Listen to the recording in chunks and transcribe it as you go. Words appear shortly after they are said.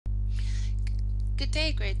Good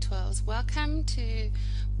day, grade 12s. Welcome to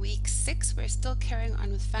week 6. We're still carrying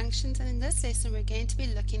on with functions, and in this lesson we're going to be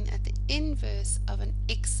looking at the inverse of an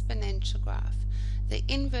exponential graph. The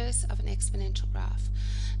inverse of an exponential graph.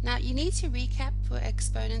 Now you need to recap for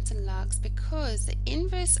exponents and logs because the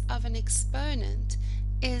inverse of an exponent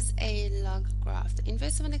is a log graph. The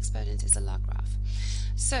inverse of an exponent is a log graph.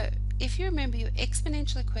 So if you remember, your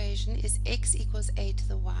exponential equation is x equals a to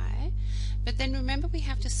the y, but then remember we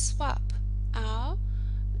have to swap our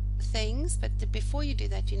things, but before you do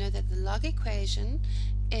that, you know that the log equation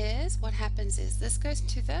is, what happens is this goes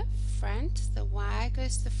to the front, the y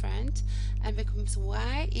goes to the front, and becomes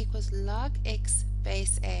y equals log x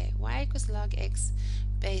base a. Y equals log x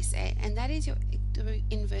base a, and that is your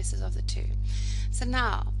inverses of the two. So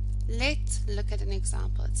now let's look at an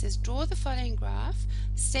example. It says draw the following graph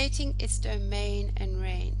stating its domain and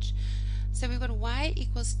range. So we've got y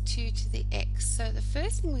equals 2 to the x. So the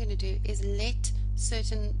first thing we're going to do is let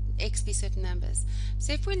certain x be certain numbers.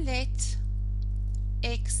 So if we let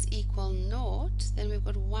x equal 0, then we've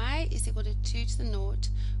got y is equal to 2 to the 0,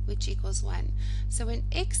 which equals 1. So when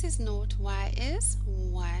x is 0, y is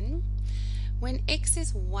 1. When x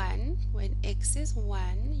is 1,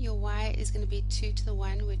 your y is going to be 2 to the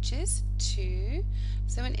 1, which is 2.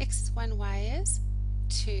 So when x is 1, y is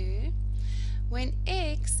 2. When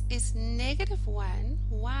x is negative 1,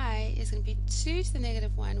 y is going to be 2 to the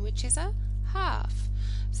negative 1, which is a half.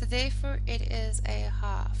 So therefore it is a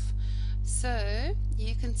half. So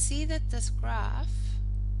you can see that this graph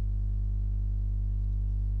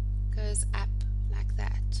goes up like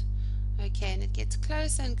that. Okay, and it gets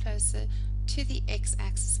closer and closer to the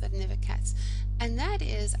x-axis but never cuts. And that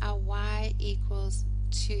is our y equals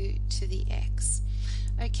 2 to the x.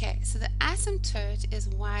 Okay, so the asymptote is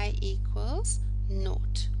y equals 0,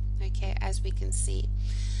 okay, as we can see.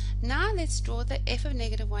 Now let's draw the f of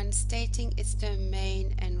negative 1 stating its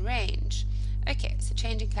domain and range. Okay, so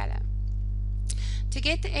changing color. To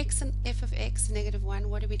get the x and f of x, negative 1,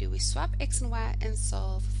 what do? We swap x and y and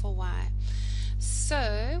solve for y.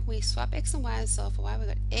 So we swap x and y and solve for y. We've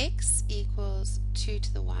got x equals 2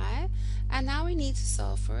 to the y, and now we need to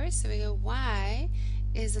solve for it. So we go y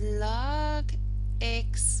is log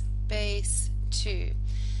x base 2.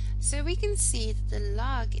 So we can see that the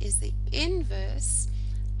log is the inverse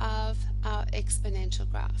of our exponential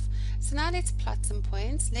graph. So now let's plot some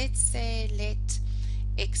points. Let's say let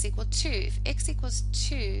x equal 2. If x equals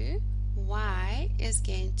 2, y is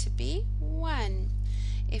going to be 1.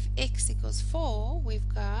 If x equals 4, we've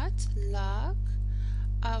got log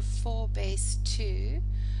of 4 base 2,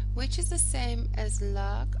 which is the same as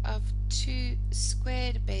log of 2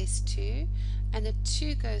 squared base 2, and the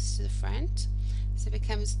 2 goes to the front, so it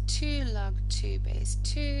becomes 2 log 2 base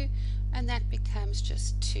 2, and that becomes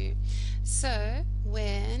just 2. So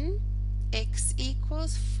when x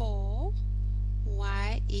equals 4,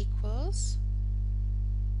 y equals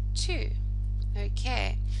 2.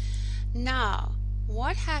 Okay, now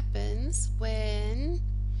what happens when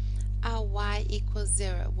our y equals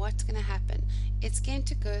 0? What's going to happen? It's going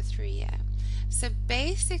to go through here. So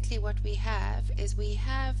basically what we have is we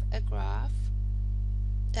have a graph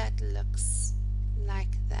that looks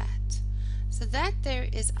like that. So that there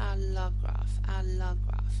is our log graph,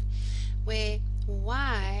 where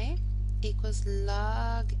y equals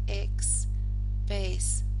log x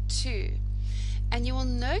base 2. And you will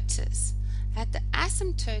notice that the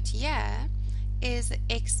asymptote here is the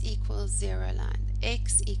x equals 0 line.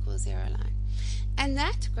 X equals 0 line. And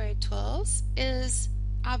that, grade 12s, is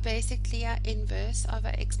basically our inverse of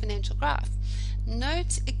our exponential graph.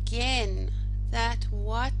 Note again that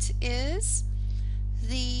what is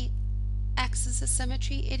the axis of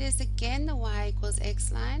symmetry? It is again the y equals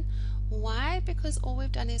x line. Why? Because all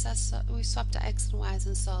we've done is we swapped our x and y's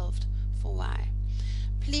and solved for y.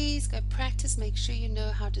 Please go practice, make sure you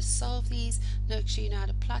know how to solve these, make sure you know how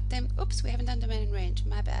to plot them. Oops, we haven't done domain and range,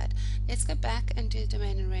 my bad. Let's go back and do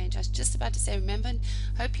domain and range. I was just about to say, remember,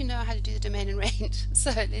 hope you know how to do the domain and range.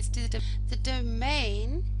 So let's do the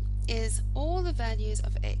domain is all the values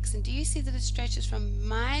of x, and do you see that it stretches from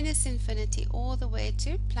minus infinity all the way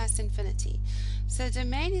to plus infinity? So the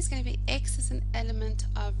domain is going to be x as an element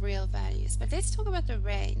of real values. But let's talk about the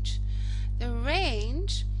range. The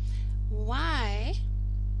range, y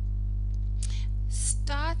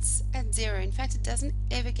starts at 0. In fact, it doesn't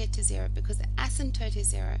ever get to 0 because the asymptote is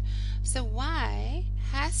 0. So y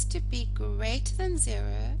has to be greater than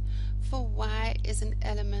 0 for y is an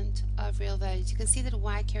element of real values. You can see that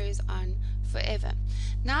y carries on forever.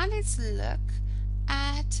 Now let's look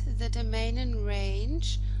at the domain and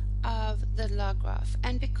range of the log graph.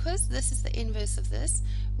 And because this is the inverse of this,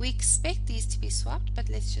 we expect these to be swapped, but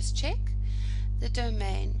let's just check. the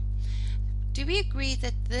domain. Do we agree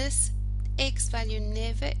that this x value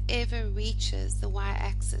never ever reaches the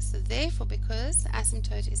y-axis? So therefore, because the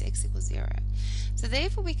asymptote is x equals 0, so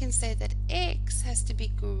therefore we can say that x has to be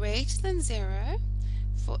greater than 0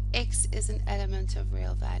 for x is an element of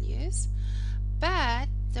real values. But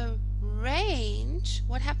the range,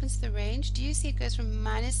 what happens to the range? Do you see it goes from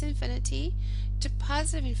minus infinity to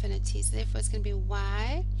positive infinity? So therefore it's going to be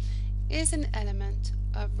y is an element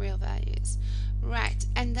of real values. Right,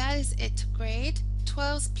 and that is it. Grade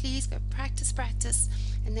 12s, please go practice,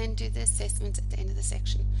 and then do the assessment at the end of the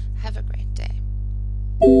section. Have a great day.